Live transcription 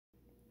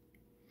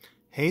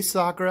Hey,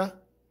 Sakura.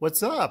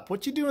 What's up?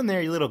 What you doing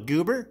there, you little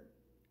goober?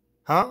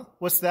 Huh?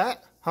 What's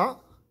that? Huh?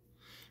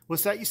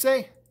 What's that you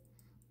say?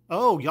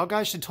 Oh, y'all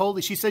guys should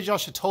totally, she said y'all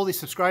should totally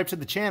subscribe to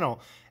the channel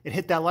and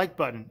hit that like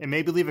button and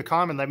maybe leave a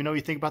comment. Let me know what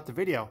you think about the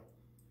video.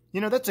 You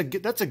know, that's a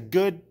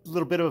good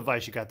little bit of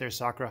advice you got there,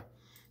 Sakura.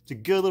 It's a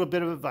good little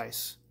bit of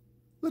advice.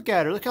 Look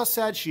at her. Look how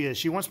sad she is.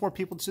 She wants more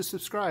people to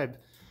subscribe.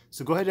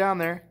 So go ahead down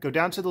there, go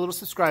down to the little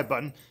subscribe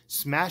button,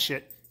 smash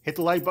it, hit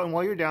the like button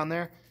while you're down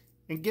there,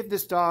 and give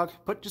this dog,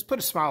 just put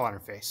a smile on her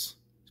face.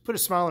 Just put a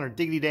smile on her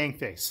diggity dang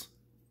face.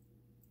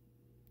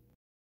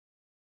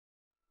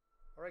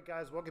 Alright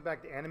guys, welcome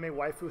back to Anime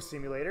Waifu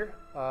Simulator.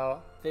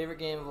 Favorite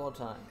game of all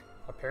time.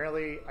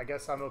 Apparently, I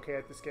guess I'm okay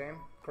at this game,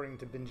 according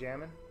to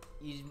Benjamin.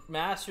 He's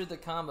mastered the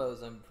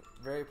combos. I'm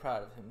very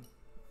proud of him.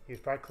 He was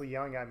practically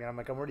yelling at me. I'm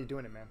like, I'm already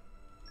doing it, man.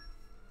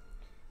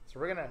 So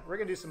we're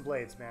gonna do some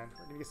blades, man.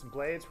 We're gonna get some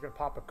blades. We're gonna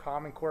pop a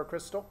common core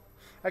crystal.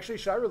 Actually,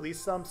 should I release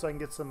some so I can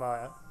get some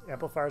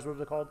amplifiers? What are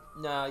they called?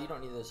 No, you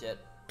don't need those yet.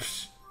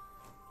 Psh,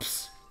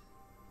 psh.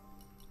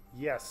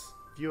 Yes,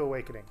 View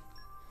Awakening.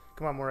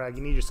 Come on, Morag.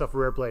 You need yourself a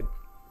rare blade.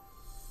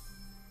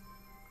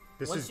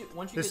 This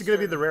is gonna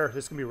be the rare.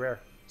 This is gonna be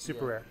rare.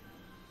 Super rare.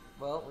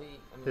 Well, I mean,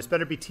 this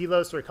better be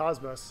Telos or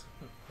Cosmos.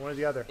 One or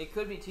the other. It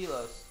could be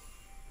Telos.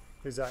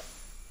 Who's that?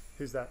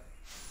 Who's that?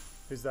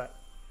 Who's that?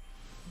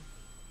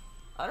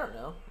 I don't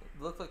know.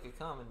 It looked like a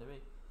common to me.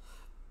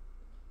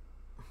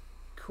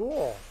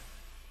 Cool.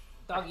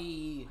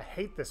 Doggy. I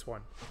hate this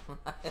one.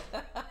 I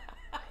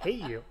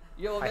hate you.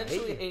 You'll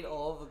eventually hate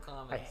all of the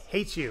comments. I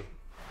hate you.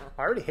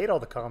 I already hate all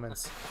the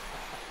comments.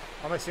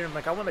 I'm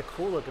like, I want a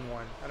cool looking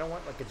one. I don't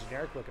want like a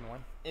generic looking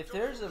one. If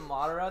there's a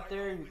modder out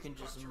there who can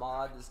just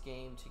mod this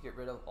game to get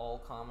rid of all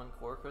common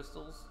core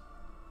crystals,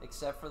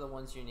 except for the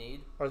ones you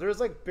need. Or there's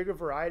like bigger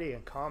variety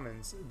in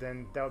commons,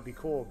 then that would be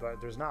cool, but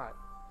there's not.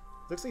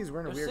 Looks like he's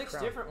wearing a weird crown. There's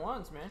 6 different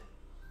ones, man.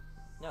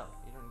 No,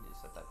 you don't need to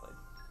set that blade.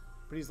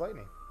 But he's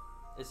lightning.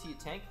 Is he a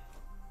tank?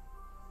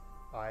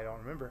 I don't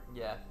remember.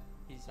 Yeah,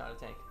 he's not a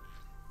tank.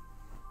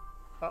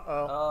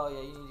 Uh-oh. Oh,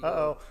 yeah, you need to go.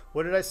 Uh-oh.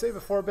 What did I say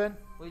before, Ben?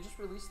 Well, you just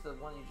released the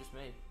one you just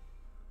made.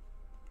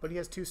 But he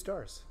has 2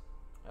 stars.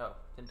 Oh,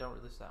 then don't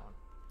release that one.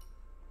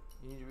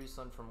 You need to release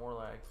one for more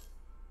lag.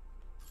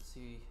 Let's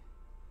see.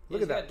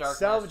 Look at that. Dark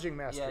Salvaging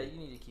Mastery. Yeah, you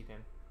need to keep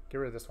him. Get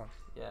rid of this one.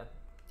 Yeah.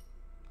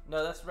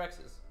 No, that's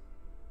Rex's.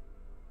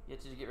 You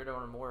have to get rid of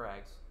one of more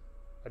rags.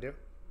 I do?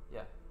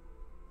 Yeah.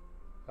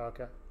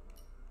 Okay.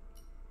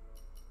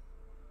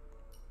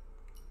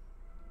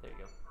 There you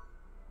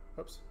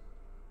go. Oops.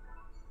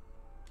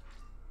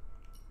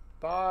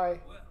 Bye.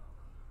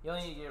 You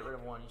only need to get rid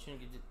of one. You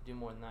shouldn't do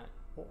more than that.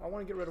 Well, I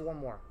want to get rid of one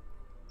more.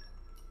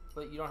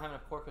 But you don't have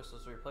enough core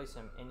crystals to replace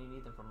them, and you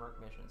need them for Merc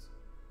missions.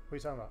 What are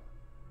you talking about?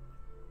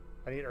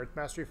 I need Earth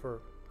Mastery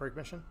for Merc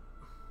mission?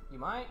 You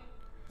might.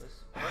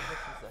 There's Merc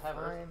missions that have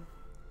Earth.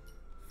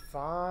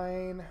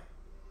 Fine.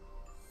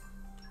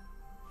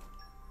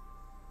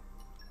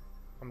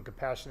 I'm a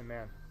compassionate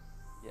man.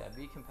 Yeah,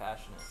 be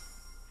compassionate.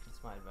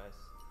 That's my advice.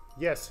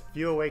 Yes,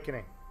 View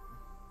Awakening.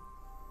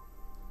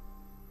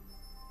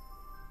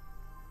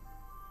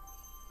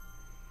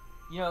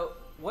 You know,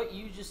 what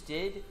you just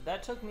did,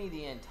 that took me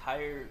the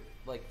entire,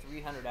 like,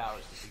 300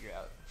 hours to figure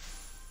out.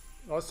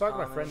 I was talking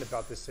to my friend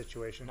about this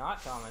situation.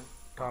 Not common.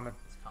 Common.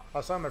 It's common. I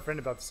was talking to my friend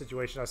about the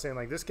situation. I was saying,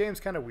 like, this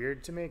game's kind of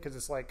weird to me because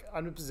it's like,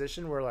 I'm in a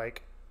position where,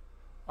 like,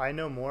 I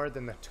know more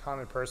than the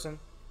common person,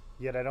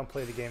 yet I don't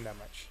play the game that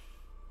much.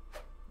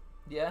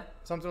 Yeah?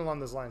 Something along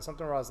those lines.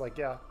 Something where I was like,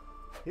 yeah,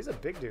 he's a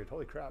big dude.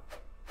 Holy crap.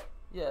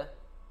 Yeah.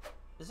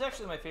 This is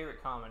actually my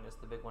favorite common, is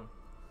the big one.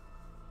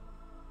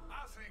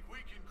 I think we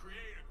can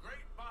create a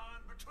great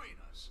bond between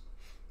us.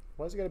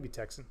 Why does he gotta be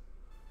Texan?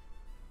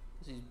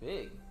 Because he's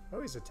big.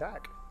 Oh, he's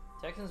attack.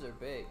 Texans are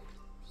big.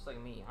 Just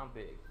like me, I'm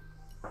big.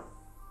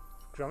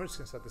 I'm just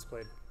gonna set this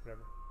blade.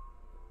 Whatever.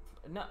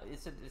 No,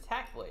 it's an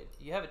attack blade.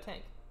 You have a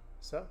tank.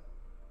 So?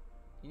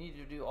 You need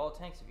to do all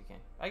tanks if you can.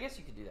 I guess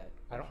you could do that.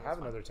 I don't have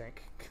another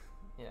tank.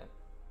 Yeah.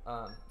 Go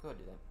ahead and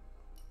do that.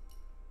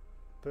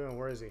 Boom,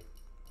 where is he?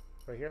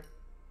 Right here?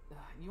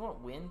 You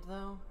want wind,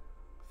 though?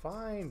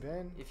 Fine,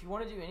 Ben. If you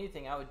want to do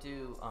anything, I would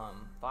do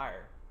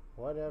fire.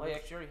 Whatever. Well, you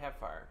actually already have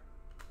fire.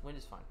 Wind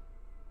is fine.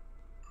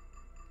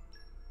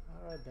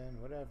 Alright, Ben,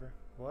 whatever.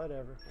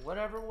 Whatever.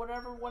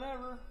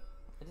 Whatever.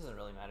 It doesn't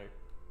really matter.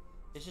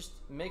 It's just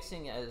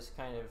mixing as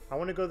kind of... I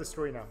want to go to the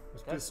story now.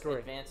 Let's do the story.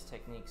 Advanced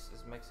techniques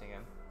is mixing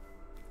them.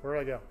 Where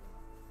do I go?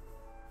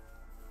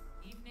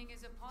 Evening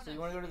is upon So you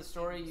want to go to the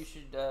story, you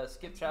should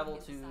skip travel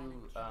to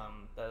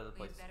that other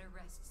place. Better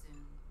rest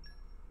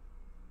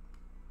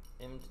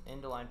soon.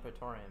 Indoline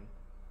Praetorium.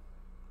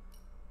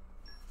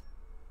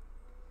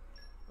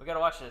 We gotta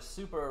watch a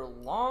super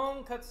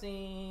long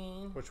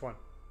cutscene. Which one?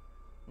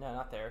 No,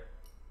 not there.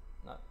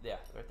 Yeah,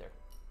 right there.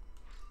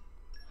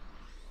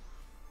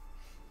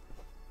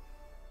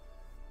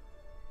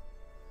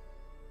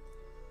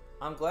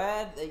 I'm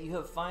glad that you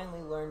have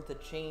finally learned the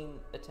chain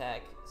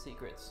attack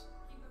secrets.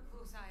 Keep a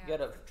close eye You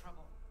gotta, out for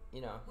trouble.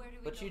 you know, Where do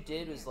we what go you from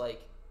did was here?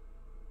 like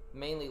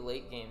mainly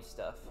late game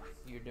stuff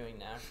you're doing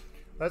now.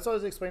 That's what I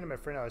was explaining to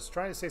my friend. I was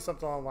trying to say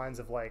something along the lines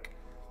of like,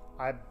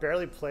 I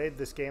barely played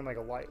this game like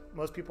a light.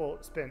 Most people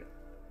spend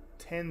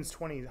tens,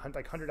 20, like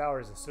 100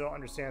 hours and still don't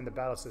understand the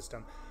battle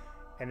system.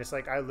 And it's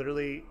like, I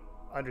literally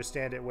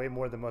understand it way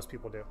more than most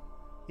people do.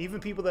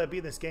 Even people that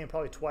beat this game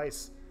probably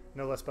twice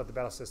know less about the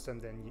battle system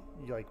than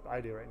you like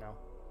I do right now.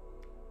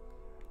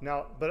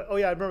 Now, but oh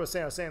yeah, I remember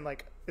I was saying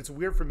like, it's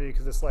weird for me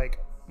because it's like,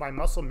 my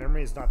muscle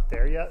memory is not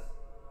there yet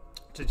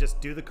to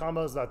just do the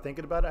combos without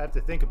thinking about it. I have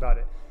to think about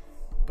it.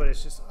 But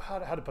it's just, how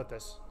to put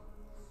this?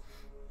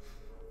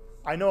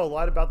 I know a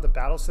lot about the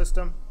battle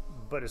system,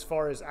 but as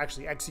far as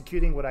actually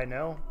executing what I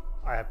know,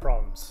 I have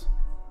problems.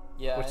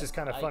 Yeah, which is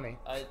kind of funny.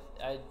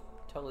 I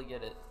totally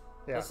get it.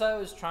 Yeah. That's why I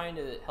was trying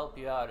to help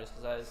you out, is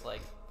because I was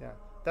like... Yeah,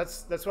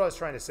 that's what I was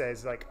trying to say,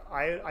 is like,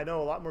 I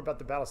know a lot more about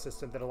the battle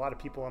system than a lot of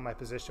people in my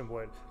position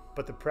would,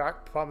 but the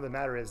problem of the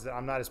matter is that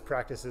I'm not as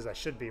practiced as I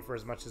should be for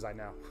as much as I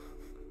know.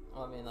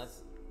 Well, I mean,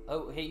 that's...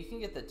 Oh, hey, you can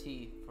get the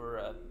T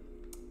for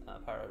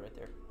Pyro right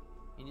there.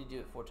 You need to do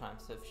it 4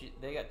 times. So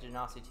if they got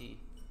Genasi T,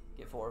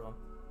 get 4 of them.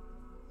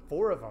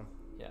 4 of them?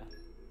 Yeah.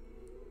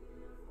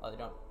 Oh, they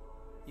don't.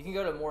 You can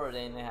go to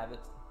Morodane, they have it.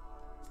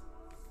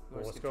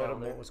 Well, let's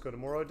go to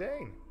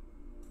Morodane.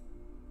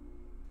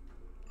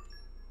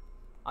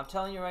 I'm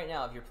telling you right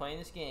now, if you're playing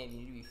this game, you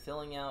need to be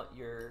filling out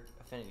your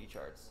affinity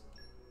charts,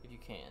 if you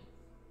can.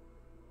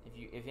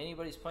 If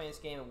anybody's playing this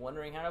game and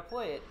wondering how to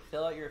play it,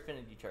 fill out your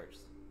affinity charts.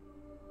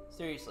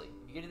 Seriously,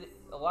 if you get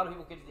a lot of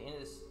people get to the end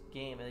of this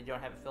game and they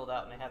don't have it filled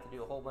out, and they have to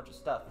do a whole bunch of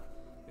stuff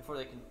before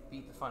they can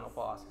beat the final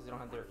boss because they don't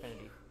have their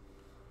affinity.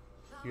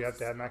 You have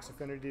to have max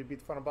affinity to beat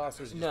the final boss,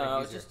 or is it just no,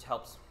 make it it just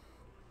helps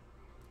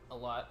a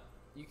lot.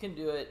 You can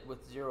do it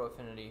with 0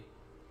 affinity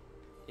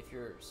if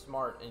you're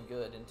smart and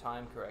good and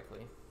time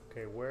correctly.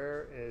 Okay,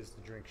 where is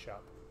the drink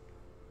shop?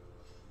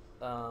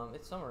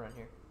 It's somewhere around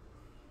here.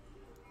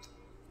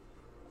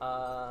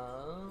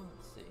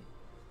 Let's see.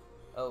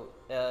 Oh,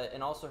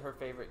 and also her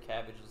favorite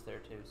cabbage is there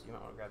too, so you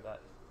might want to grab that.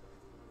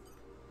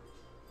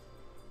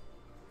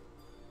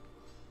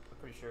 I'm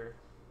pretty sure.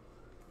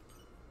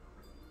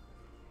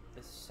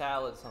 It's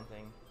salad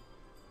something.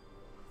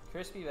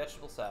 Crispy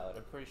vegetable salad.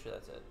 I'm pretty sure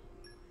that's it.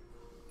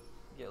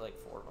 Get like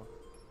 4 of them.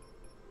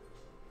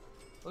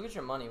 Look at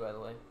your money, by the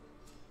way.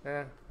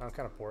 I'm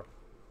kind of poor.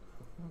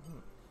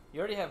 You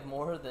already have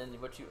more than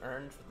what you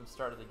earned from the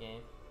start of the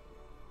game.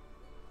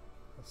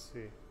 Let's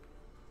see.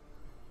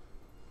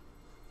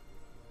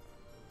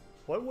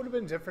 What would have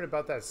been different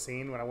about that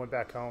scene when I went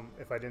back home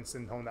if I didn't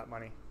send home that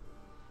money?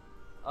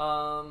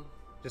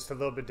 Just a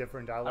little bit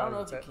different dialogue. I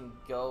don't know if you can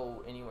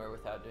go anywhere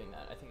without doing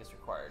that. I think it's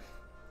required.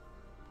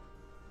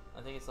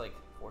 I think it's like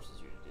forces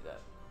you to do that.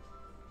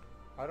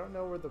 I don't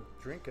know where the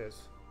drink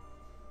is.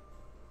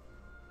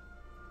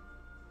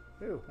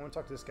 Ooh, I want to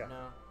talk to this guy.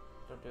 No,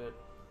 don't do it.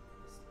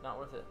 It's not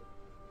worth it.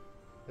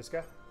 This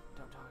guy?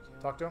 Don't talk to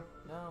him. Talk to him?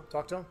 No.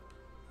 Talk to him?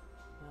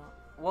 No.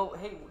 Well,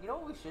 hey, you know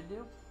what we should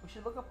do? We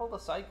should look up all the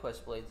side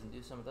quest blades and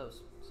do some of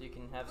those, so you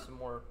can have some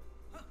more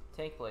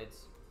tank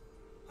blades.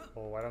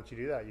 Well, why don't you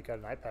do that? You got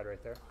an iPad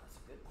right there. That's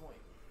a good point.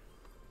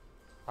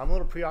 I'm a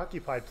little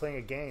preoccupied playing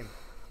a game,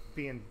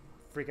 being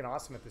freaking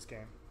awesome at this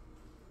game.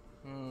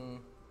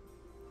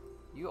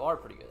 You are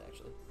pretty good,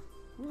 actually.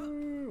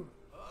 Woo!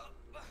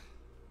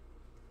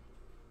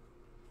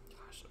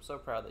 Gosh, I'm so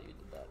proud that you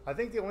did that. I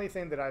think the only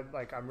thing that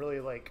I'm really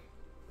like,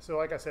 so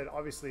like I said,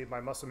 obviously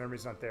my muscle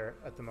memory's not there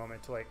at the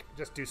moment to like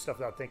just do stuff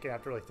without thinking. I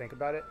have to really think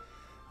about it.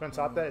 But on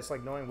top of that, it's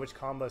like knowing which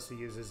combos to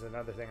use is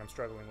another thing I'm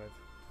struggling with.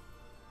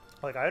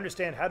 Like, I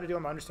understand how to do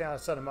them, I understand how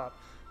to set them up,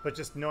 but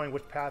just knowing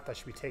which path I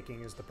should be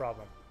taking is the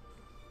problem.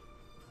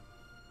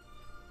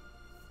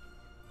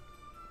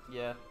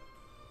 Yeah.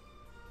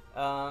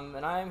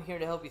 And I'm here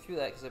to help you through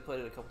that because I played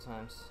it a couple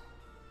times.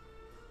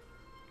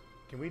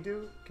 Can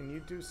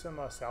you do some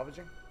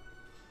salvaging?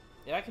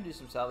 Yeah, I can do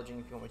some salvaging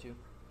if you want me to.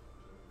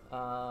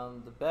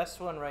 The best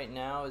one right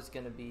now is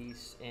going to be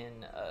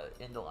in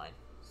Indoline,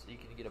 so you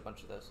can get a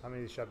bunch of those. How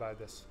many should I buy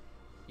this?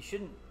 You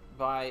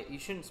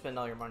shouldn't spend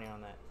all your money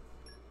on that.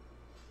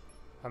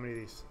 How many of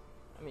these?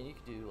 I mean, you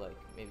could do like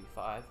maybe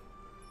 5,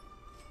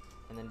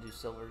 and then do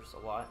silvers a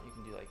lot. You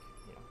can do like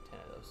 10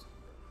 of those.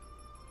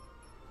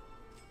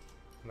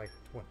 Like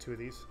 2 of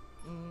these?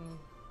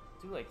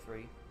 Do like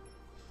 3.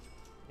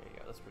 There you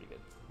go. That's pretty good.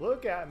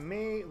 Look at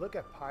me. Look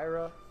at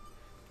Pyra.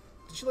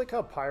 Did you like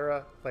how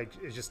Pyra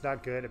is just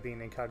not good at being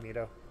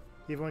incognito?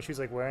 Even when she's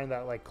like wearing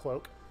that like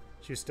cloak,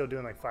 she was still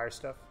doing like fire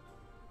stuff.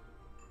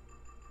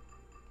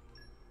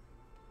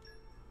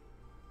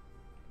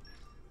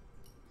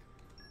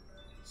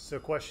 So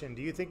question,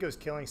 do you think it was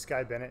killing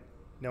Sky Bennett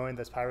knowing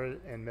that Pyra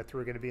and Mithra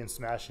were going to be in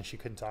Smash and she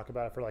couldn't talk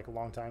about it for like a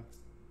long time?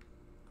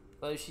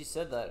 Well, she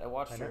said that. I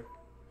watched her.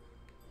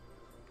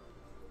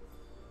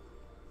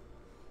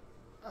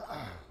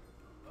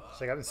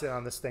 It's like I've been sitting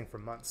on this thing for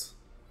months.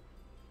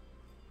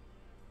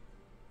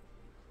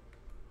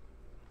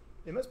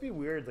 It must be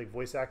weird, like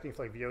voice acting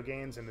for like video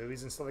games and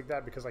movies and stuff like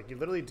that, because like you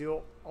literally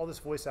do all this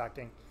voice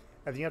acting,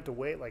 and then you have to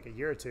wait like a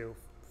year or 2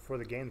 for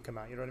the game to come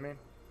out. You know what I mean?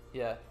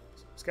 Yeah.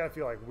 It's gotta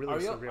feel like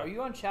really surreal. Are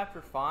you on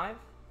chapter 5?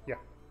 Yeah.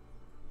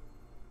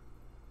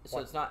 So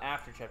What? it's not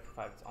after chapter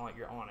 5. It's on.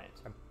 You're on it.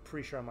 I'm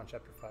pretty sure I'm on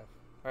chapter 5.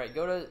 All right,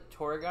 go to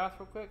Torgoth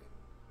real quick.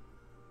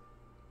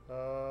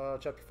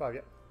 Chapter 5,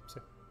 yeah.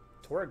 So,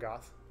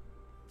 Torgoth.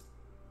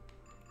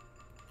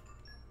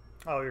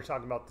 Oh, you're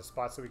talking about the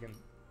spots that we can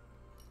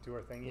do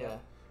our thing? Yeah.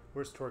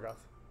 Where's Torgoth?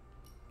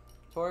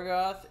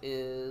 Torgoth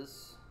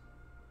is.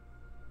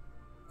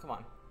 Come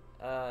on.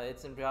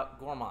 It's in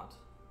Gormont.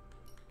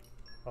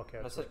 Okay.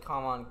 I said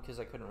come on because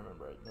I couldn't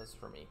remember it. That's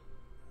for me.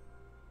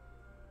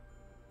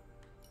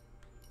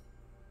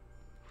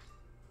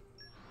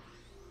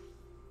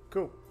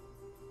 Cool.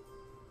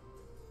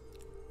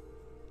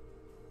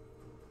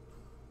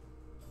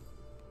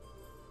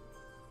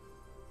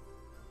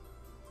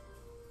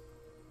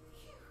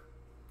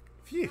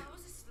 Phew. That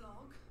was a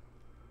slog.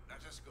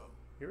 Let us go.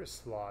 You're a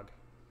slog.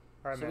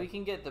 All right, So man. we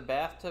can get the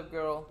bathtub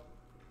girl.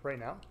 Right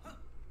now?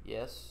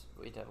 Yes,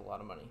 we'd have a lot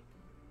of money.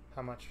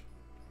 How much?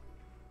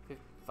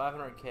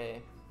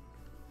 500k.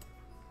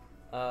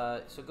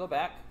 So go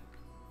back.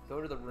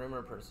 Go to the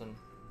rumor person.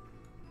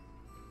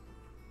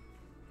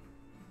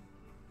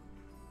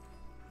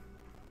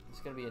 It's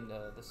gonna be in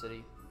the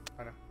city.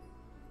 I know.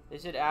 They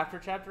said after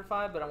chapter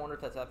 5, but I wonder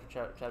if that's after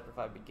chapter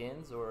 5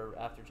 begins or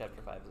after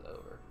chapter 5 is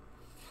over.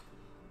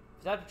 If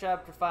it's after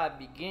chapter 5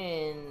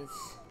 begins,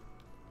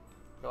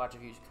 you'll have to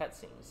use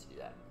cutscenes to do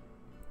that.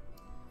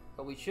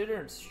 But we should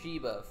earn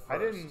Sheba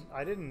first.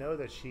 I didn't know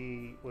that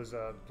she was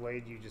a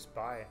blade you just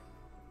buy.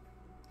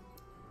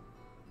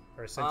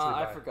 Or essentially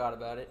I buy. forgot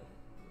about it.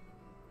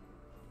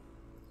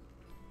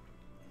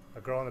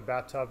 A girl in the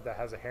bathtub that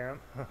has a harem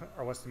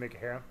or wants to make a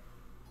harem.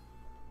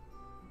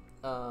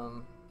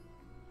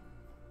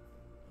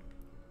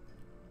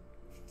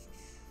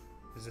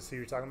 Is this who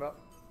you're talking about?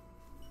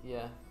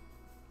 Yeah.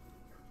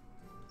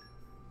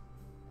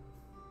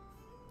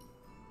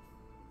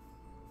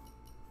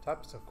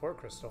 Types of core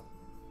crystal.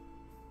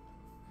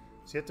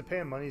 So you have to pay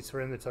him money for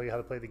him to tell you how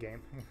to play the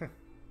game.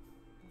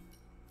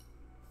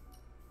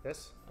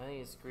 This? I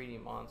think it's Greedy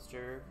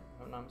Monster,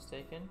 if I'm not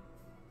mistaken.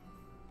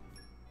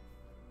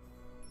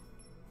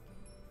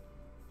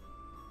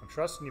 I'm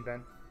trusting you,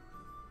 Ben.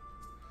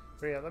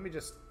 But yeah, let me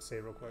just say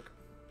real quick.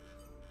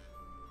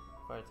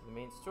 Right to the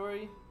main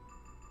story.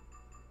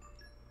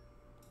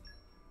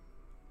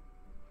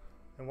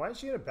 And why did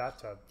she get a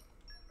bathtub?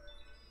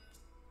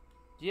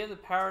 Do you have the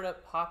powered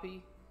up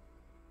Poppy?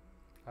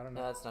 I don't know.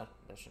 No, that's not.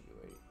 That shouldn't be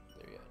right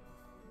there yet.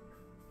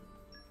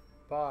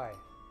 Buy.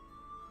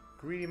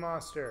 Greedy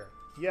monster.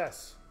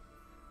 Yes.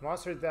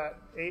 Monster that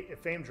ate a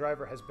famed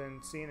driver has been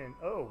seen in...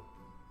 Oh.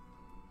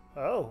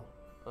 Oh.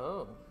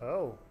 Oh.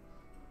 Oh.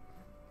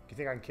 Do you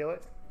think I can kill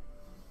it?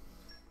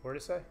 Where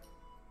did it say?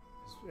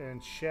 It's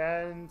in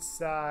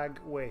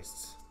Shansag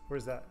Wastes.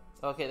 Where's that?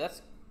 Okay,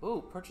 that's...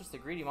 Ooh, purchase the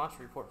Greedy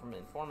Monster report from an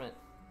informant.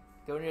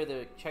 Go near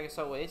the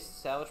Checkasaw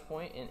Waste, Salvage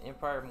Point, in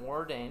Empire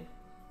Mordain,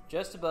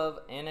 just above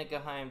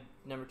Anaheim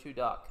No. 2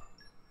 dock.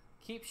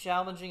 Keep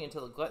salvaging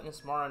until the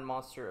gluttonous Maran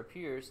monster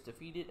appears,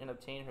 defeat it, and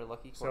obtain her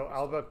lucky core So crystal.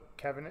 Alba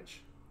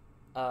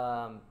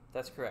Kavanich?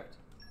 That's correct.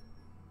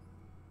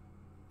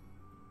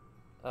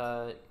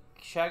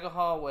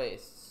 Chagahaw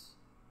Wastes.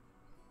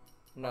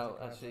 No, think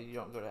I have actually, you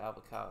don't go to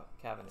Alba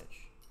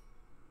Cavendish.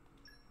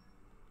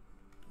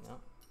 No.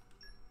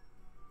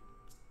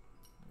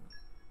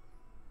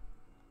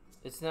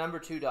 It's number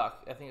 2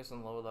 dock. I think it's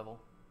on the lower level.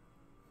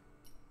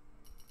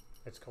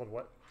 It's called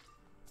what?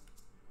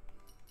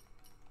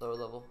 Lower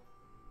level.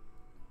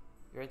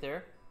 You right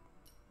there?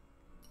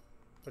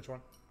 Which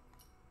one?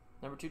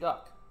 Number 2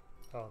 dock.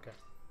 Oh, okay.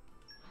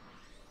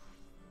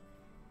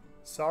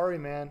 Sorry,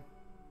 man.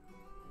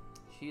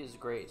 She is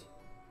great.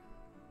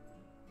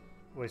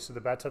 Wait, so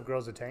the bathtub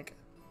girl's a tank?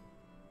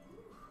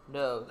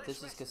 No,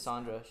 this is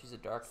Cassandra. She's a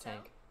dark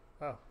tank.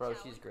 Oh. Bro,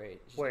 she's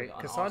great. She's gonna Wait, be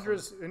awesome.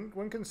 Cassandra's...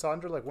 Wasn't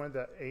Cassandra like one of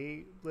the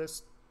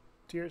A-list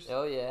tiers?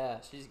 Oh yeah,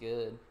 she's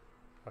good.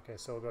 Okay,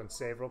 so we'll go and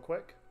save real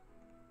quick.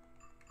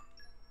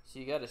 So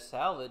you got to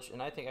salvage,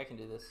 and I think I can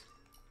do this.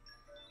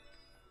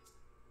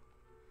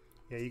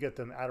 Yeah, you get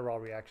them Adderall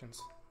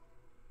reactions.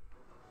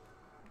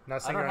 Not I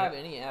saying don't you're have on,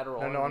 any Adderall.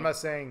 No, in no, I'm me. not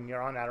saying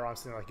you're on Adderall. I'm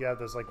saying like you have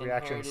those like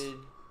reactions.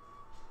 Inherited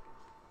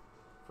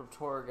from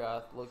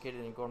Torgoth,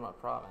 located in Gormont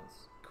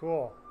Province.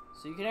 Cool.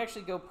 So you can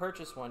actually go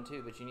purchase one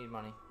too, but you need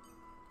money.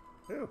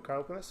 Ooh, can I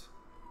open this?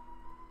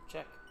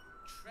 Check.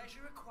 Treasure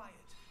acquired.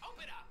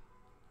 Open up.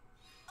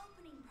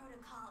 Opening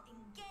protocol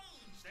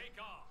engaged. Stay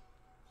calm.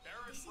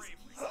 Baron This is Free.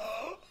 easy.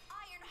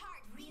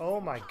 Ironheart Oh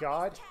my reads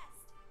God. test.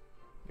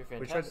 You're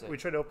We fantastic.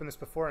 tried to open this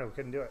before and we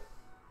couldn't do it.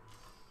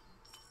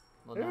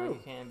 Well, now Ooh. you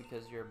can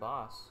because you're a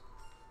boss.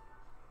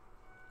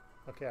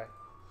 Okay,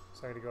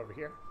 so I got to go over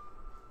here.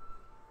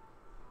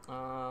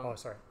 Um, Oh,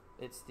 sorry.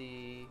 It's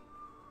the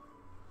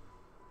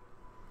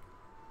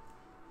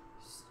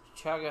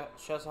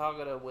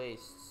Cheshagada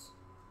Wastes.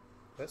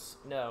 This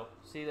No,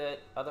 see that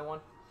other one?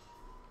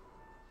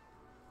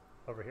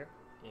 over here.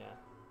 Yeah.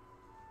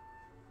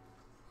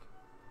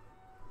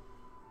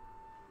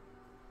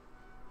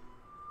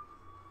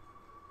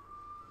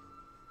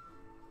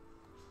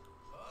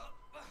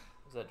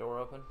 Is that door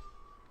open?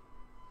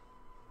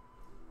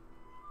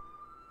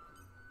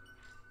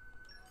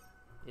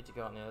 You have to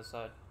go on the other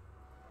side.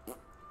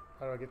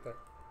 How do I get there?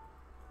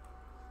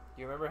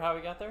 Do you remember how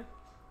we got there?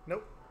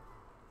 Nope.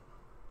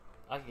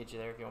 I can get you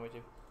there if you want me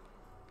to.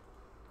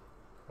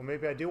 Well,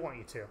 maybe I do want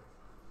you to.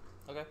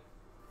 Okay.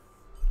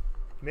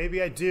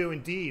 Maybe I do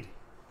indeed.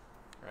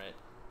 Alright.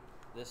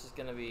 This is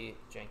gonna be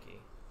janky.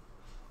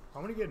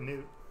 I'm gonna get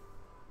Newt.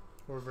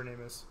 Whatever her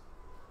name is.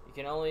 You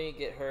can only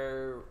get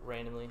her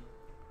randomly.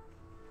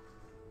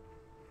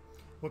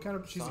 What kind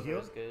of... She's a Kasandra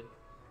healer? is good.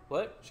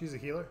 What? She's a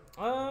healer?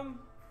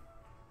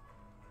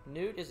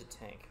 Newt is a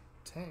tank.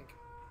 Tank.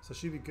 So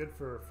she'd be good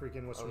for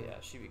freaking... What's Oh her name? yeah,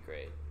 she'd be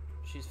great.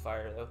 She's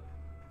fire though.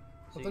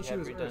 So I you thought she have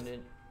was Earth.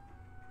 redundant.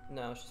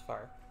 No, she's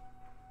fire.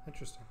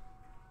 Interesting.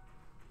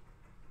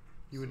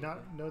 You would So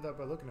not know that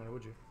by looking at it,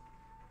 would you?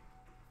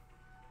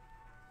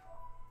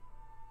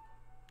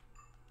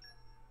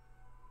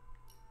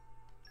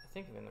 I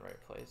think I'm in the right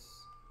place.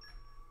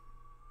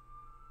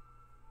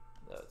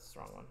 No, it's the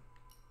wrong one.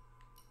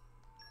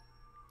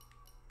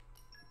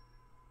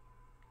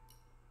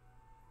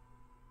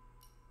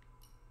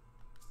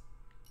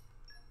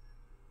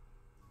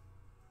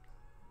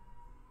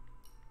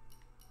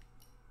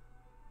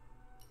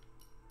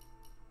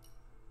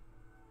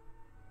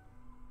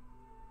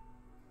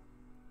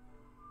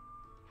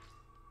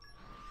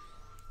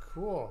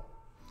 Cool.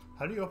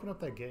 How do you open up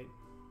that gate?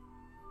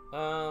 You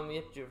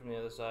have to do it from the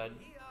other side.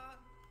 Here.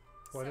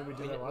 Why didn't we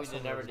do We, that last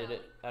time? never did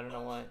it. I don't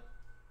know why.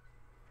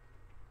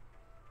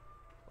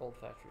 Old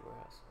factory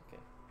warehouse.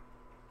 Okay.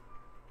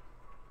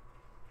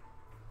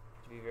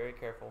 To be very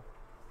careful.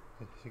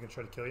 He can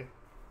try to kill you?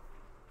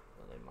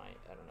 Well, they might.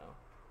 I don't know.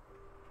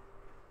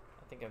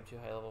 I think I'm too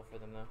high level for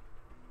them though.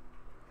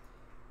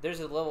 There's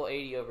a level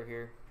 80 over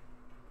here.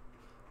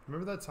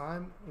 Remember that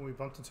time when we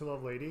bumped into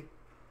level 80?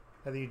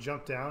 And then you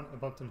jumped down and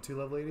bumped into 2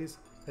 level 80s?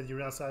 And you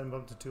ran outside and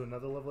bumped into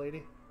another level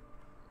 80?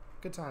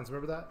 Good times,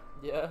 remember that?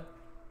 Yeah.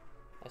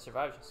 I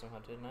survived somehow,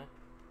 didn't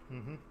I?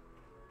 Mm-hmm.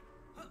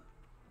 I'm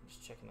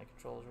just checking the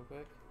controls real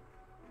quick.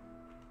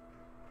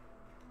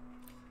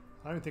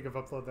 I don't even think I've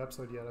uploaded the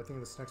episode yet. I think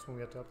this next one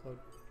we have to upload.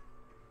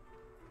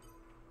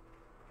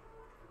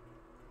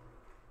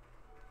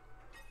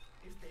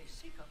 If they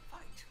seek a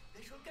fight,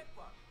 they shall get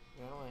one.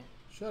 Run away.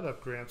 Shut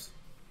up, Gramps.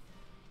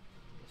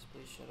 Yes,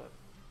 please shut up.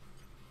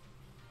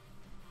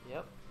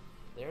 Yep.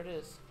 There it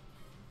is.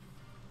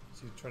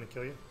 Is he trying to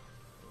kill you?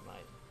 It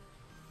might.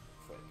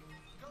 Frick.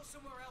 Go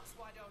somewhere else,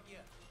 why don't you?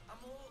 I'm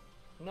all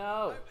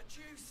No! out of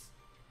juice.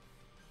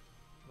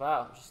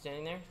 Wow, just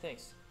standing there?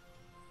 Thanks.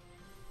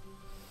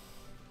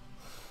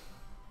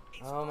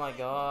 It's Oh my fine,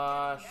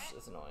 gosh. get it?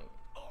 That's annoying.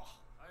 Oh,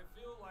 I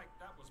feel like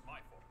that was my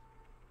fault.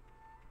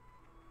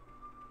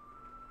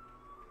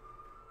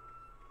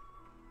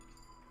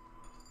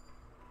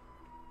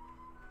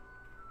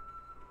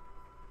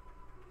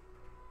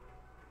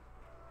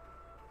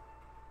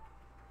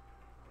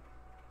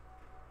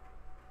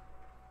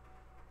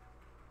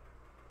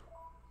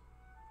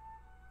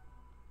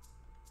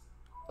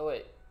 Oh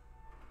wait.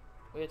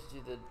 We have to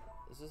do the...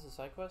 Is this a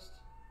side quest?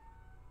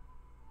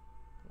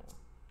 No.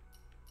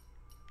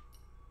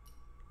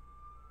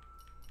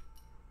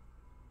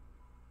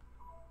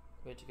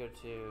 We have to go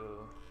to...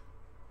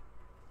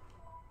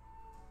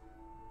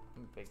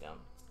 I'm big dumb.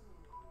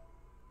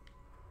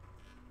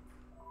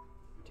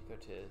 To go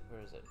to...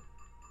 Where is it?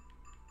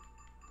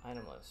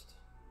 Item list.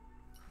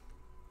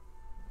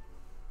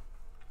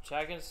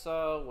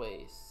 Chagasaw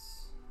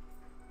Wastes.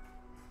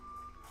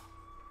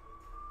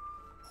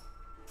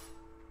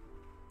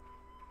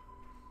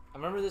 I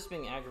remember this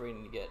being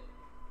aggravating to get.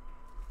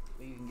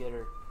 But you can get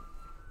her.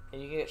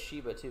 And you can get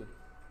Sheba too.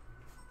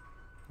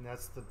 And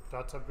that's the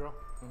bathtub girl?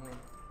 Mm-hmm.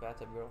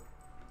 Bathtub girl.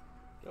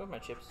 Get over my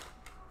chips.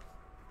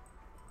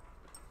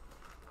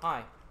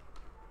 Hi.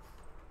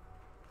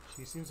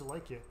 She seems to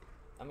like you.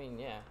 I mean,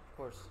 yeah, of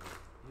course.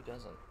 Who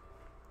doesn't?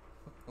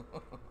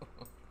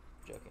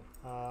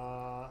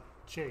 Joking.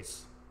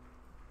 Chase.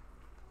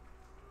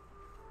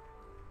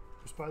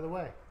 Just by the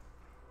way.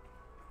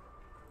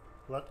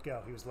 Let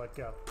go. He was let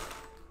go.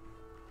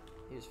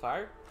 He was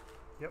fired?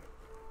 Yep.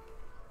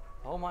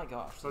 Oh my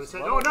gosh. So they this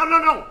said, level- no, no,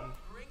 no, no!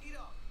 Bring it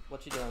up.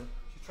 What you doing?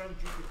 She's trying to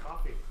drink your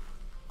coffee.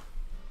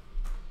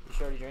 You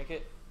sure you drink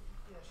it?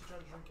 Yeah, she's trying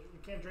to drink it. You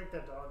can't drink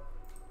that, dog.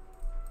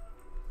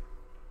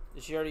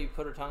 Did she already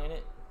put her tongue in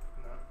it?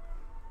 No.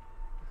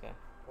 Okay.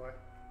 Why?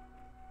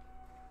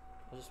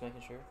 I was just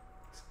making sure.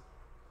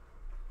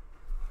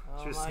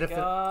 She Oh was my sniffing-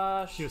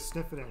 gosh. She was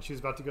sniffing it. She was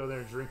about to go there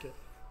and drink it.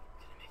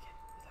 Gonna make it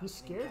You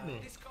without getting scared me.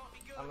 died. This can't be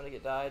good. I'm gonna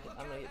get died. Look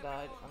I'm gonna out, get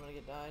died. everyone. I'm gonna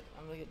get died.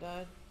 I'm gonna get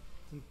died.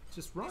 And just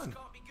This run.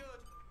 can't be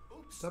good.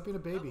 Oops. Stop being a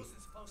baby. That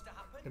wasn't supposed to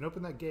happen. And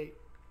open that gate.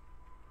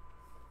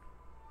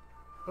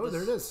 Oh, This-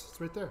 there it is. It's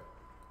right there.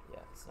 Yeah,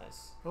 it's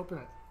nice. Open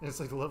it. And it's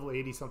like the level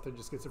 80 something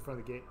just gets in front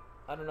of the gate.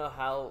 I don't know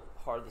how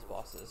hard this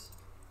boss is.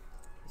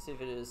 Let's see if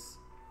it is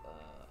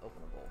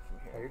openable from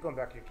Oh, here. you're going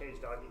back to your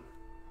cage, doggy.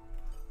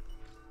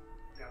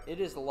 Yeah. It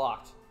is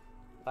locked.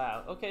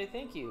 Wow. Okay,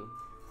 thank you.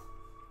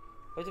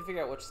 We have to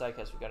figure out which side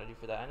quest we gotta do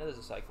for that. I know there's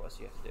a side quest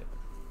you have to do.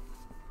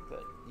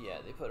 But yeah,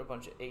 they put a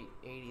bunch of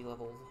 80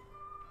 leveled.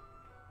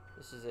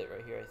 This is it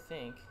right here, I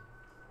think.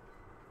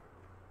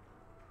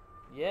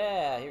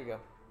 Yeah, here we go.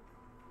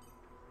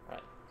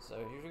 Alright, so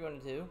here's what we're going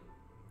to do.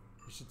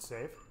 You should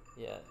save.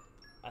 Yeah,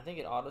 I think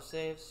it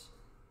auto-saves.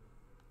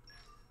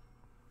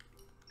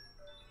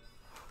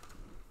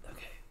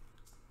 Okay.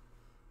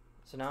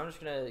 So now I'm just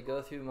going to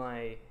go through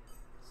my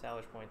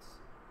salvage points.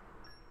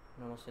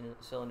 Normal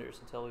cylinders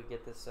until we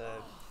get this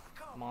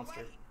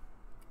monster.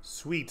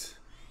 Sweet.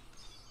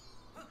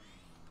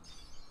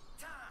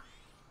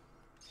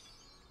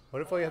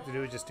 What if all you have to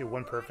do is just do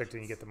one perfect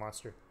and you get the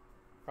monster?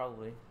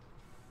 Probably.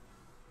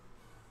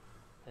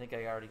 I think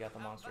I already got the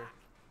monster.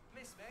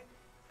 Miss me.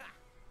 Ha.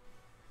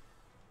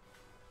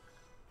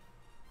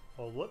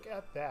 Well, look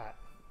at that.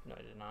 No,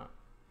 I did not.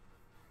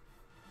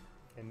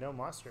 And no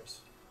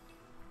monsters.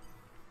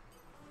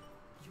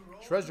 You're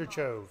all Treasure mine.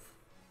 Trove.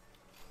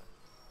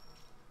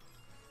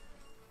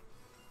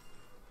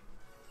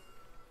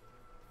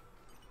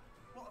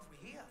 What have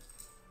we here?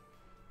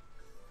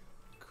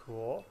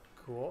 Cool,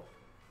 cool.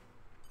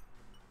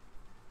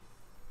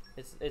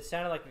 It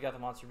sounded like we got the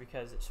monster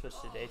because it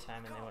switched to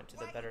daytime and they went to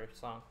the better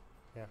song.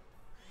 Yeah.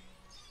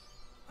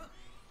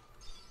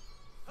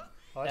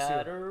 Oh,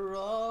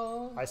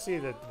 Adderall. I see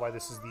that why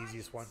this is the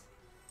easiest one.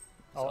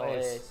 All All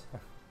A's. A's.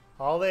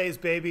 All A's,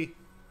 baby.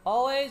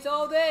 Always,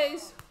 all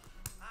days.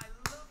 I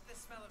love the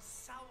smell of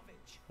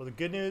salvage. Well, the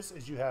good news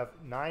is you have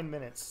 9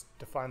 minutes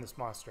to find this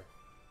monster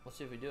Let's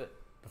see if we do it.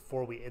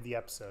 before we end the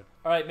episode.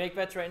 All right, make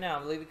bets right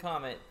now. Leave a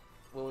comment.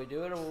 Will we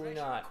do it or will we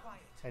Treasure not?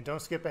 quiet. And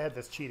don't skip ahead,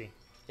 that's cheating.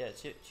 Yeah,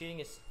 cheating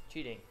is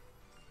cheating.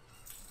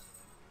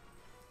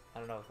 I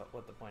don't know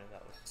what the point of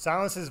that was.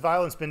 Silence is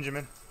violence,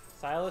 Benjamin.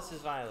 Silence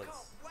is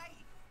violence. Can't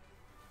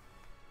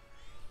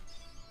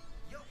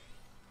wait. Yo.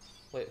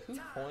 Wait, who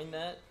coined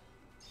that?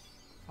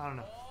 I don't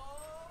know.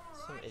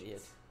 Some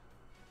idiot.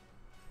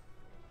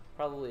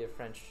 Probably a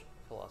French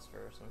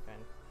philosopher of some kind.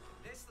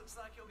 This looks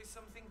like it'll be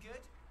something good.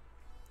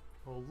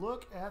 Well,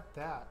 look at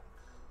that.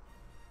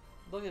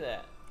 Look at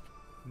that.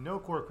 No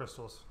core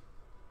crystals.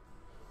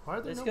 Why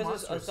are there It's no because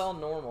monsters? it's all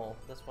normal.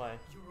 That's why.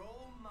 You're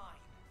all mine.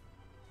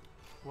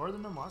 Why are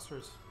there no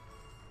monsters?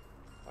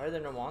 Are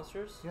there no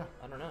monsters? Yeah.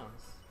 I don't know.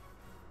 It's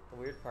the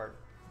weird part.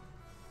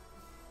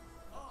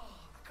 Oh,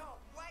 I can't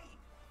wait.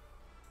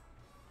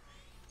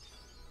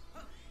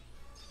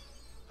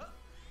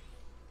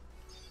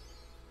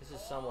 This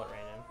is somewhat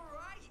random. All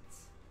right.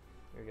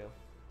 Here we go.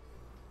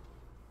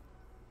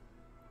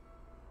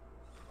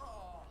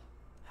 Oh,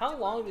 How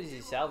long does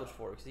he salvage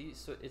for? Because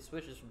it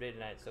switches from day to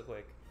night so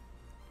quick.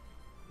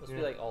 Must be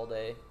Yeah. like all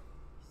day.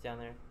 He's down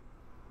there.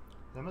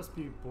 That must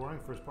be boring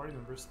for his party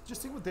members.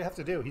 Just think what they have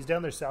to do. He's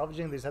down there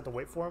salvaging. They just have to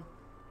wait for him.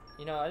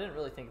 You know, I didn't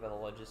really think about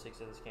the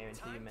logistics of this game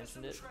until you time for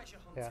mentioned some it. treasure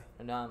hunting. Yeah.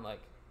 And now I'm like,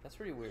 that's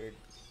pretty weird.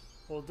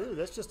 Well, dude,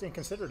 that's just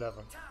inconsiderate of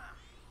him. Time.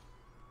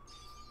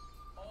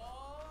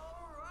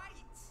 All right.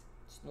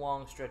 Just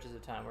long stretches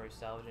of time where he's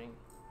salvaging.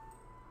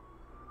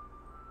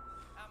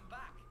 I'm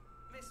back.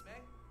 Miss me.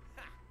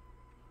 Ha.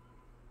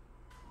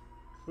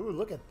 Ooh,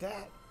 look at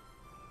that.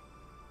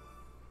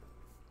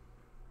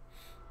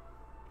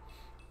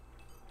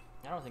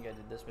 I don't think I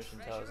did this mission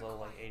until I was level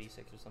like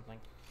 86 or something.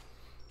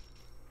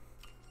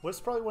 What's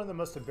probably one of the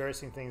most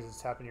embarrassing things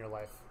that's happened in your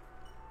life?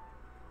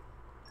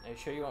 Are you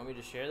sure you want me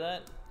to share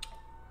that?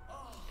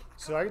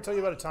 So I can tell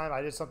you about a time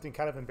I did something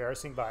kind of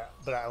embarrassing, but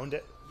I owned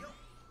it.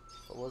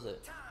 What was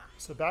it?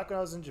 So back when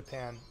I was in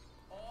Japan,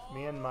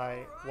 me and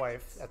my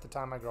wife, at the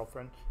time my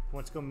girlfriend,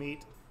 went to go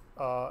meet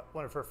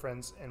one of her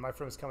friends, and my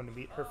friend was coming to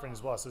meet her friend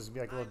as well. So it was gonna be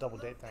like a little double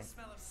date thing.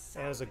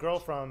 And it was a girl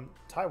from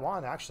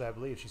Taiwan, actually. I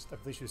believe she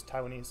was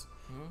Taiwanese.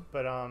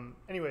 But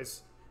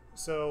anyways,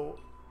 so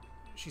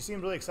she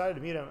seemed really excited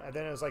to meet him, and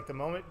then it was like the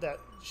moment that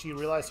she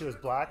realized he was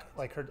black,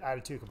 like her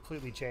attitude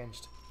completely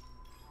changed.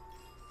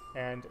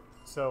 And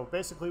so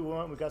basically we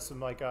went, we got some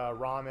like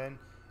ramen,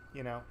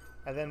 you know,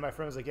 and then my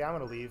friend was like, yeah, I'm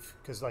gonna leave,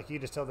 because like you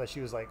just tell that she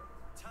was like,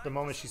 the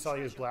moment she saw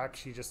he was black,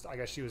 she just, I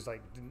guess she was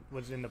like,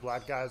 was into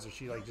black guys, or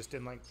she like just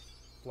didn't like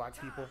black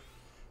people.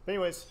 But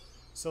anyways,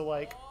 so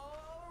like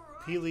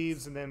he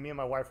leaves, and then me and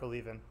my wife are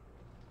leaving,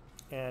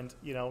 and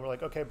you know, we're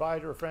like, okay, bye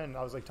to her friend.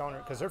 I was like telling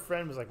her, because her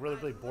friend was like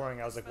really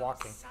boring. I was like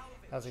walking,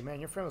 I was like, man,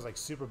 your friend was like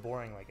super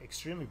boring, like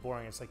extremely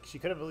boring. It's like she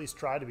could have at least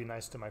tried to be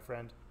nice to my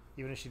friend,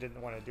 even if she didn't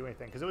want to do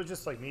anything, because it was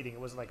just like meeting. It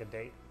wasn't like a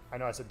date. I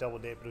know I said double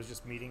date, but it was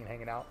just meeting and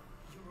hanging out.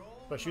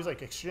 But she was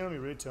like extremely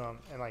rude to him,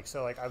 and like,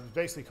 so like I was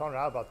basically calling her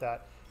out about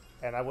that,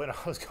 and I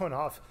was going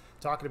off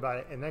talking about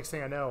it, and next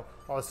thing I know,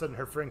 all of a sudden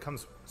her friend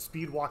comes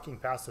speed walking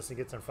past us and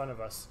gets in front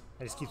of us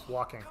and just keeps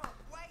walking.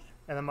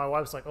 And then my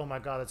wife's like, oh my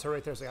god, that's her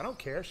right there. I was like, I don't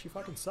care, she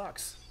fucking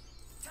sucks.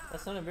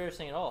 That's not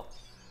embarrassing at all.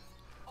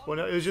 Well,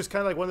 no, it was just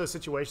kind of like one of those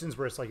situations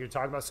where it's like you're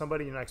talking about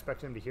somebody, you're not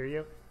expecting them to hear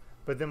you,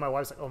 but then my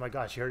wife's like, oh my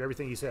god, she heard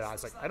everything you said. I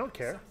was like, I don't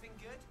care. Something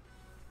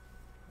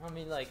good? I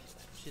mean, like,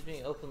 she's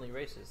being openly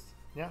racist.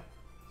 Yeah.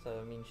 So,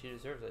 I mean, she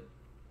deserves it.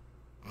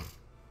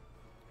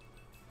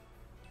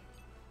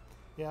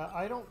 Yeah,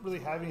 I don't really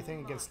have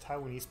anything against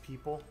Taiwanese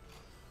people,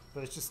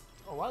 but it's just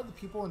a lot of the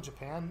people in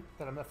Japan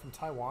that I met from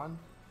Taiwan,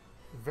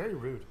 very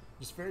rude.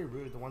 Just very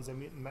rude, the ones I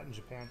met in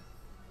Japan.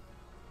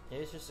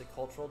 Maybe it's just a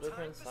cultural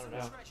difference. I don't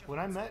know. When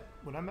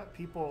I met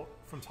people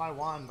from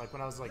Taiwan, like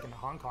when I was like in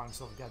Hong Kong and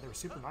stuff like that, they were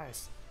super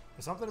nice.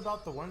 There's something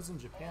about the ones in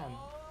Japan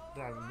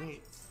that I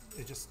meet.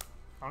 It just,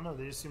 I don't know,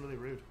 they just seem really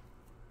rude.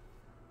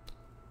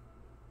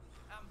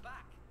 I'm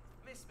back.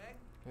 Miss me?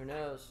 Who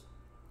knows?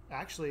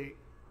 Actually,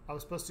 I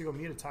was supposed to go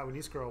meet a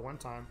Taiwanese girl one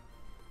time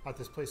at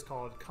this place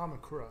called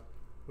Kamakura,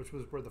 which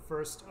was where the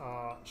first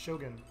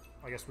shogun,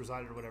 I guess,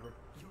 resided or whatever.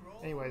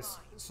 Anyways,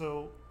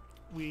 so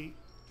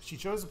she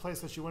chose a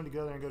place that she wanted to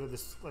go there and go to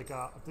this, like,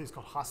 I think it's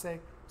called Hase,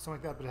 something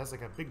like that, but it has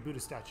like a big Buddha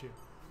statue.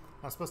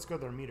 I was supposed to go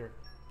there and meet her.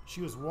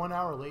 She was 1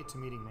 hour late to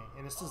meeting me,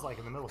 and this is like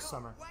in the middle of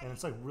summer, and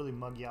it's like really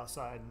muggy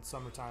outside in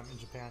summertime in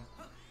Japan.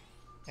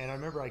 And I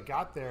remember I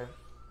got there,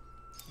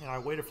 and I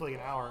waited for like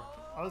an hour.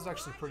 I was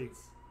actually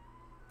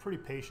pretty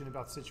patient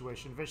about the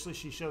situation. Eventually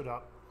she showed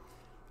up,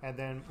 and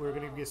then we were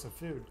going to get some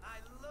food.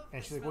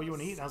 And she's like, what do you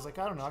want to eat? And I was like,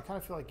 I don't know, I kind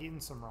of feel like eating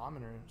some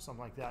ramen or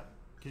something like that.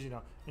 Because, you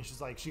know, and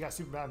she's like, she got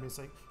super mad at me. It's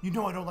like, you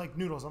know I don't like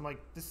noodles. I'm like,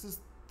 this is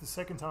the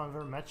second time I've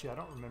ever met you. I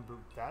don't remember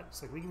that.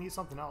 It's like, we can eat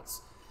something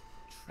else.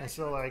 And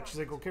so, like, she's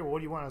like, okay, well, what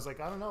do you want? I was like,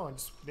 I don't know. And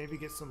just maybe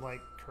get some, like,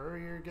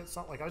 curry or get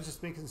something. Like, I was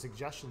just making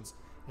suggestions.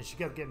 And she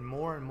kept getting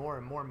more and more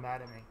and more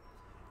mad at me.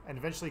 And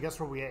eventually, guess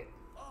where we ate?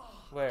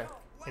 Where?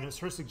 And it was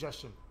her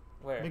suggestion.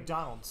 Where?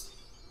 McDonald's.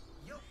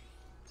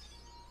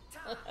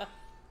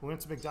 We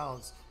went to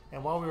McDonald's.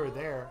 And while we were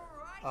there,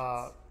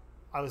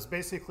 I was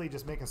basically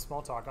just making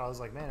small talk. I was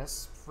like, man,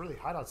 it's really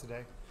hot out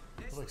today.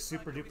 I was like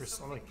super duper,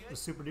 was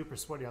super duper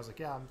sweaty. I was like,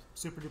 yeah, I'm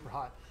super duper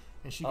hot.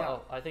 And she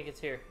got, I think it's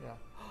here. yeah,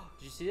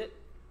 Did you see it?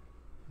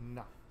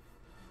 no.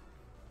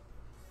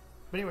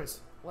 But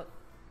anyways, What?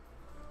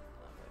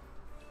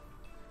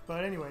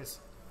 but anyways,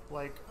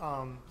 like,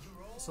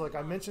 so like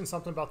I mentioned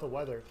something about the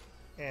weather,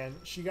 and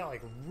she got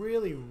like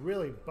really,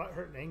 really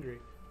butthurt and angry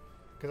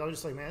because I was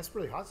just like, man, it's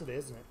really hot today,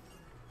 isn't it?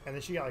 And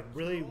then she got like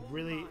really,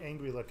 really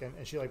angry looking,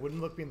 and she like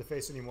wouldn't look me in the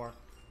face anymore.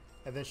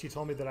 And then she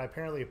told me that I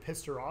apparently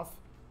pissed her off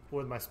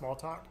with my small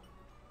talk.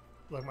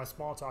 Like my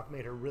small talk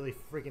made her really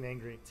freaking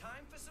angry.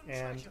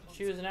 And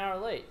She was an hour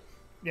late.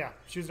 yeah,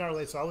 she was an hour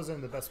late, so I wasn't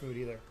in the best mood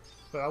either.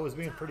 But I was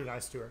being pretty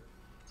nice to her.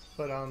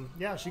 But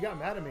yeah, she got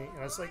mad at me, and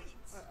I was like,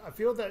 I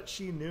feel that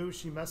she knew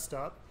she messed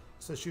up,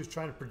 so she was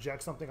trying to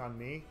project something on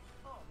me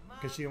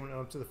because she didn't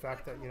own up to the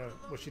fact that, you know,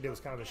 what she did was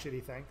kind of a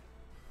shitty thing.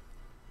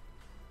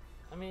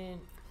 I mean,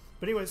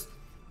 But anyways,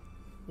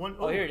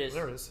 oh, here it is.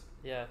 There it is.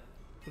 yeah.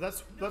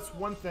 But that's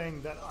one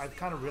thing that I've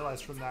kind of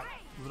realized from that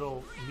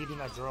little meeting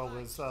that girl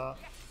was,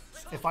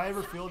 if I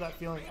ever feel that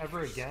feeling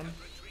ever again,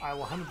 I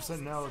will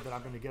 100% know that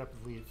I'm going to get up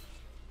and leave.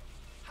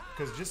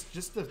 Because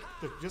just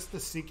the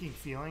sinking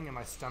feeling in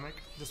my stomach,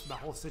 just the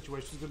whole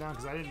situation go down.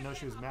 Because I didn't know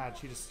she was mad.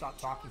 She just stopped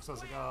talking, so I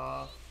was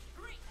like,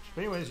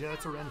 But anyways, yeah,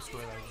 that's a random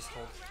story that I just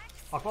told.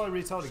 I'll probably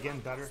retell it again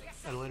better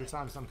at a later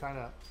time. So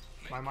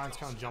my mind's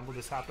kind of jumbled.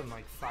 This happened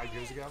like 5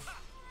 years ago.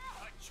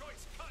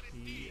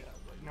 Yeah,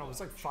 no, it was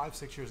like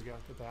 5-6 years ago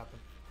that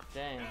happened.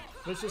 Dang.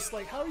 But it's just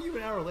like, how are you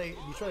an hour late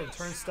and you try to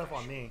turn stuff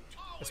on me?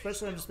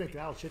 Especially when I'm just making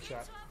out chit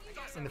chat.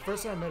 And the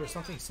first time I met her,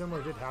 something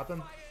similar did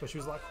happen, but she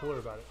was a lot cooler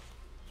about it.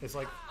 It's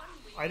like,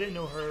 I didn't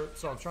know her,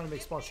 so I'm trying to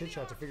make small chit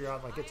chat to figure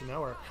out, like, get to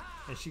know her.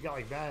 And she got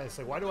like mad. It's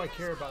like, why do I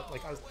care about,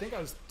 like, I think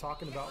I was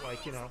talking about,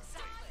 like, you know,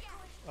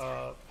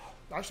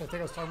 actually, I think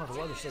I was talking about the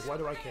weather. She's like, why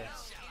do I care?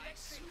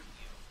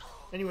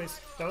 Anyways,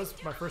 that was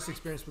my first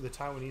experience with a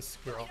Taiwanese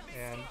girl,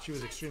 and she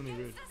was extremely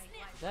rude.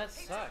 That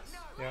sucks.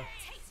 Yeah.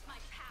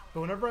 But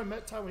whenever I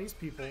met Taiwanese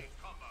people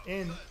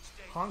in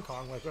Hong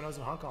Kong, like when I was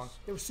in Hong Kong,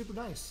 they were super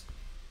nice.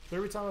 But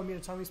every time I meet a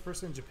Taiwanese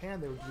person in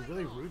Japan, they would be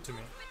really rude to me.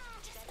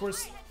 Of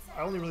course,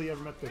 I only really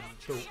ever met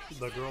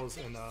the girls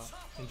in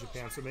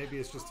Japan, so maybe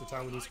it's just a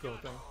Taiwanese girl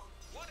thing.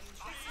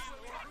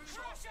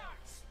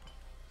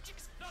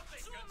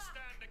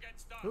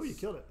 Oh, you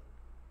killed it.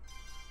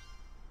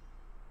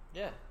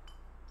 Yeah.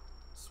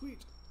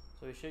 Sweet.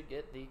 So we should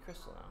get the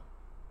crystal now.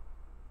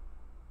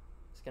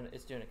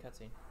 It's doing a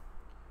cutscene.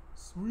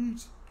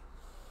 Sweet.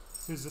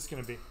 Who's this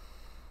gonna be?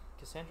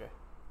 Cassandra.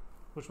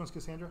 Which one's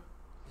Cassandra?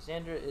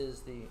 Cassandra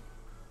is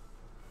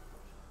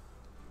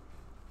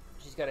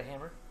she's got a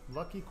hammer,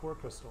 Lucky Core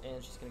Crystal.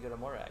 and she's gonna go to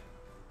Morag.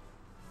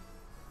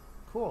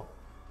 Cool.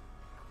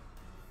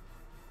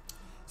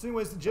 So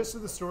anyways, the gist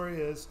of the story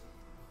is,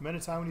 met a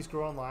Taiwanese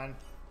girl online,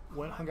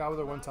 hung out with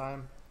her one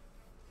time,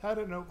 had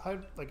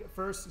like at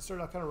first it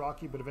started out kind of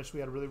rocky, but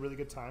eventually had a really, really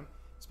good time.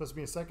 It's supposed to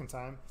be a second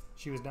time.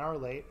 She was an hour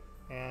late,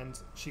 and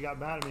she got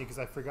mad at me because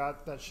I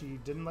forgot that she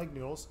didn't like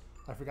noodles.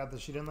 I forgot that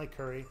she didn't like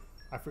curry.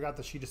 I forgot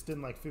that she just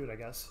didn't like food, I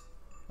guess,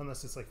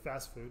 unless it's like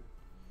fast food.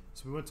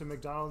 So we went to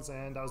McDonald's,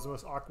 and that was the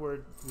most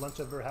awkward lunch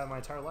I've ever had in my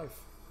entire life.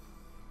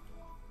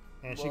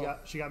 And she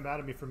got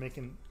mad at me for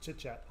making chit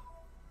chat.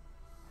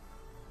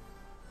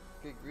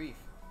 Good grief.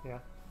 Yeah.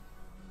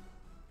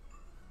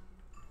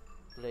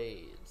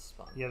 Blade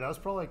spawn. Yeah, that was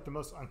probably like the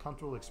most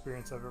uncomfortable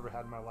experience I've ever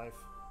had in my life.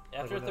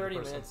 After Like, with another 30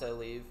 person. minutes, I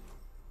leave.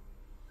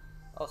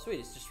 Oh, sweet!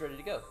 It's just ready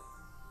to go.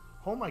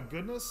 Oh my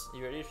goodness.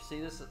 You ready to see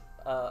this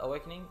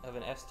awakening of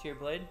an S tier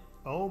blade?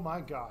 Oh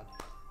my god.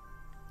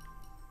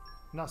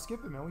 Now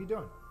skip it, man. What are you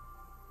doing?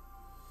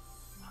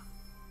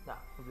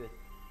 We're good.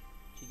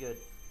 She good.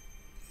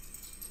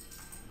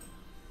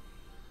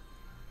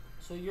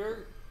 So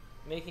you're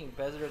making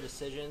better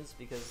decisions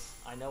because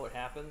I know what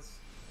happens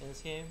in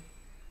this game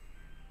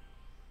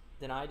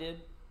than I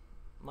did.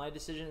 My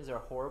decisions are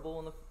horrible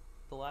in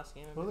the last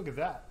game. Well, look at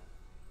that.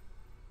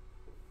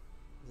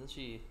 Isn't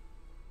she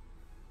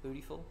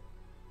bootyful?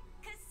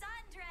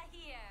 Cassandra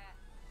here.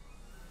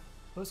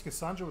 Oh, it's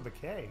Cassandra with a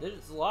K.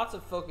 There's lots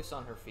of focus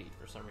on her feet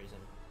for some reason.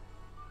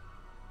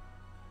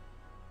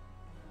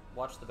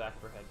 Watch the back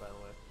of her head, by the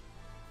way.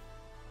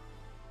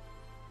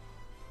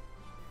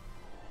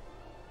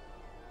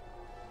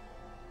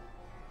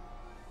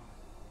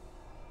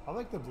 I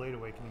like the Blade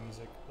Awakening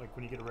music, like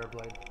when you get a rare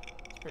blade.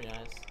 It's pretty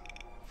nice.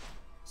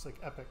 It's like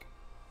epic.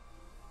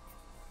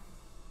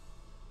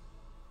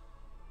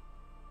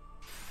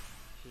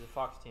 She's a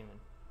fox demon.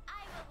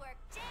 I will work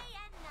day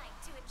and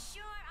night to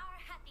ensure our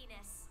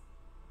happiness.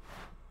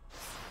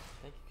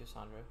 Thank you,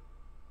 Cassandra.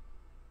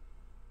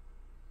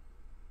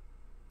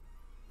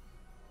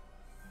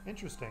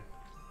 Interesting.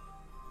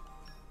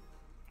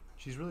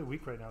 She's really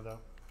weak right now, though.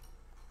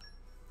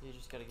 You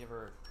just gotta give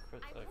her a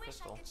I wish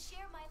crystal. I could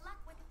share my luck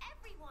with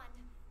everyone.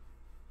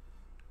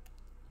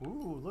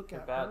 Ooh, look Her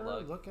at bad her.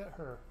 luck. Look at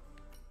her.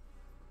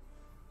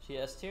 She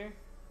S tier?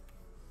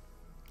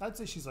 I'd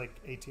say she's like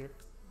A tier.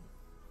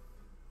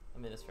 I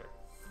mean, that's fair.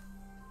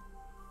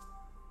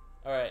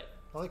 Alright.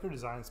 I like her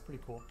design. It's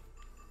pretty cool.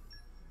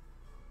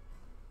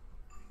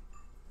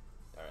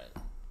 Alright.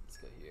 Let's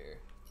go here.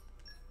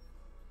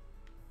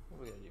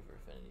 What are we gonna do for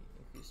affinity?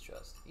 Increase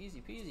trust.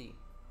 Easy peasy.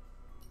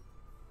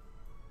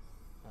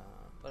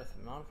 But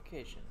if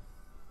modification.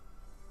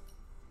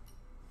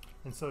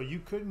 And so you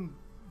couldn't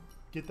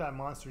get that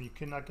monster. You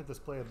could not get this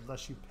blade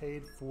unless you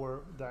paid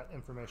for that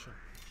information.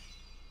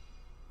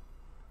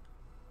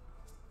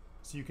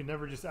 So you can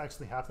never just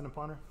actually happen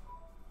upon her?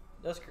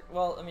 That's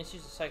well, I mean,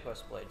 she's a side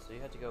quest blade, so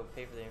you have to go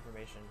pay for the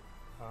information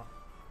Oh.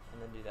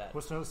 and then do that.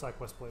 What's another side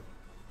quest blade?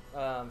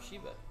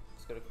 Sheba.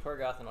 Let's go to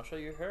Torgoth and I'll show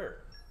you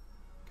her.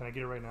 Can I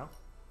get it right now?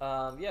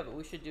 Yeah, but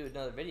we should do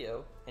another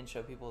video and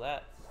show people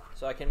that.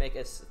 So I can make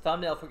a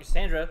thumbnail for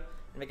Cassandra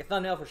and make a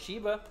thumbnail for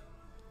Sheba.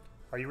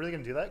 Are you really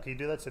going to do that? Can you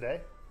do that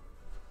today?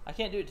 I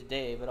can't do it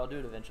today, but I'll do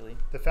it eventually.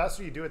 The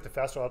faster you do it, the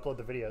faster I'll upload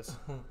the videos.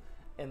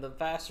 And the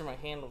faster my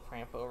hand will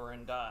cramp over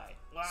and die.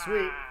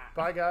 Sweet.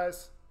 Bye,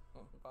 guys.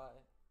 Bye.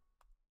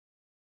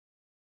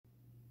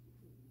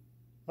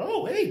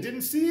 Oh, hey,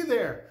 didn't see you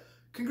there.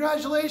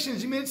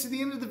 Congratulations, you made it to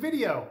the end of the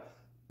video.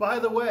 By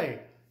the way,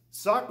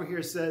 Sakura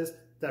here says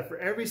that for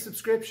every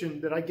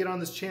subscription that I get on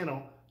this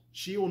channel,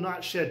 she will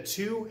not shed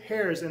 2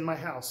 hairs in my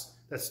house.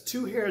 That's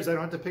 2 hairs I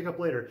don't have to pick up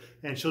later.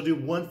 And she'll do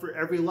 1 for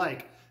every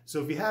like.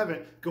 So if you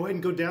haven't, go ahead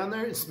and go down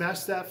there and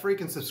smash that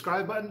freaking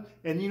subscribe button.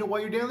 And you know, while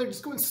you're down there,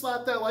 just go and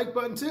slap that like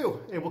button too.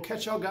 And we'll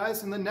catch y'all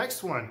guys in the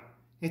next one.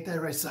 Ain't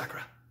that right,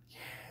 Sakura?